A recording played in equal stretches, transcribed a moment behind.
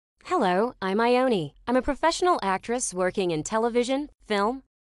Hello, I'm Ione. I'm a professional actress working in television, film,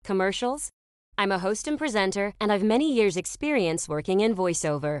 commercials. I'm a host and presenter, and I've many years' experience working in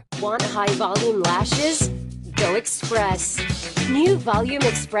voiceover. Want high-volume lashes? Go Express. New Volume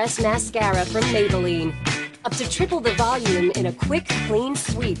Express Mascara from Maybelline. Up to triple the volume in a quick, clean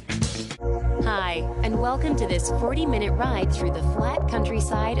sweep. Hi, and welcome to this 40-minute ride through the flat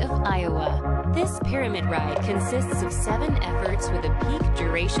countryside of Iowa. This pyramid ride consists of 7 efforts with a peak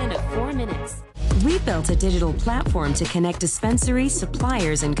duration of 4 minutes. We built a digital platform to connect dispensaries,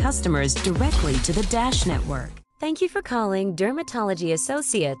 suppliers, and customers directly to the Dash network. Thank you for calling Dermatology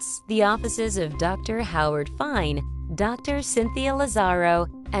Associates, the offices of Dr. Howard Fine, Dr. Cynthia Lazaro,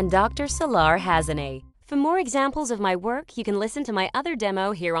 and Dr. Salar Hazaneh. For more examples of my work, you can listen to my other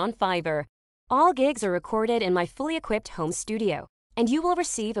demo here on Fiverr. All gigs are recorded in my fully equipped home studio, and you will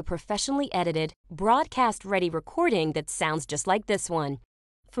receive a professionally edited, broadcast-ready recording that sounds just like this one.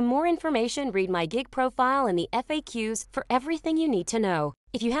 For more information, read my gig profile and the FAQs for everything you need to know.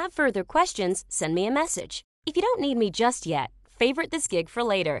 If you have further questions, send me a message. If you don't need me just yet, favorite this gig for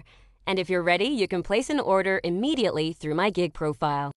later. And if you're ready, you can place an order immediately through my gig profile.